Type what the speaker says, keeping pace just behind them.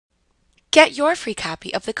Get your free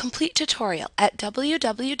copy of the complete tutorial at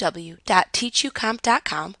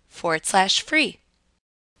www.teachucomp.com/free.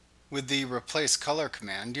 With the Replace Color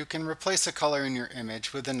command, you can replace a color in your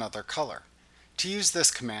image with another color. To use this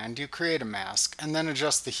command, you create a mask and then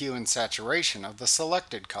adjust the hue and saturation of the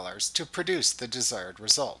selected colors to produce the desired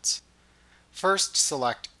results. First,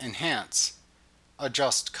 select Enhance,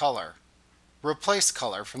 Adjust Color, Replace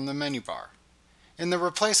Color from the menu bar. In the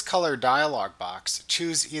Replace Color dialog box,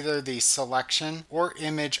 choose either the Selection or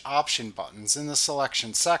Image option buttons in the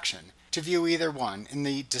Selection section to view either one in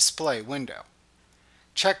the display window.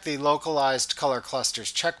 Check the Localized Color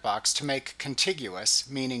Clusters checkbox to make contiguous,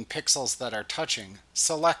 meaning pixels that are touching,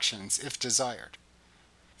 selections if desired.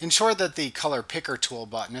 Ensure that the Color Picker tool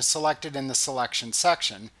button is selected in the Selection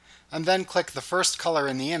section, and then click the first color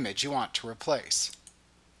in the image you want to replace.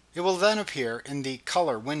 It will then appear in the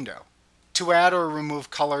Color window. To add or remove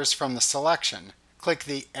colors from the selection, click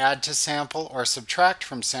the Add to Sample or Subtract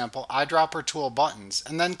from Sample eyedropper tool buttons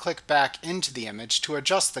and then click back into the image to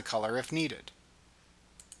adjust the color if needed.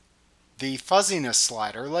 The Fuzziness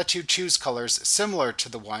slider lets you choose colors similar to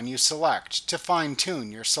the one you select to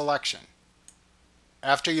fine-tune your selection.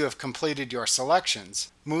 After you have completed your selections,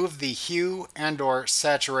 move the Hue and/or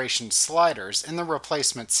Saturation sliders in the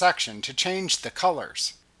Replacement section to change the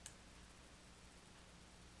colors.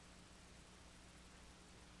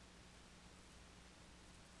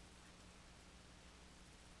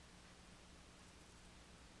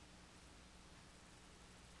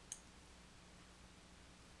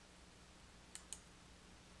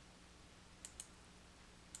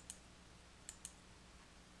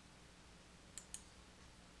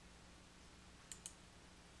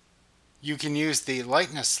 You can use the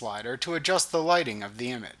Lightness slider to adjust the lighting of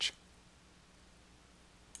the image.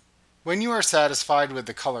 When you are satisfied with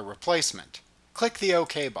the color replacement, click the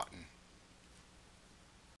OK button.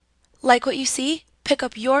 Like what you see? Pick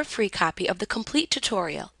up your free copy of the complete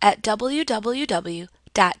tutorial at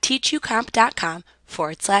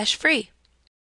www.teachucomp.com/free.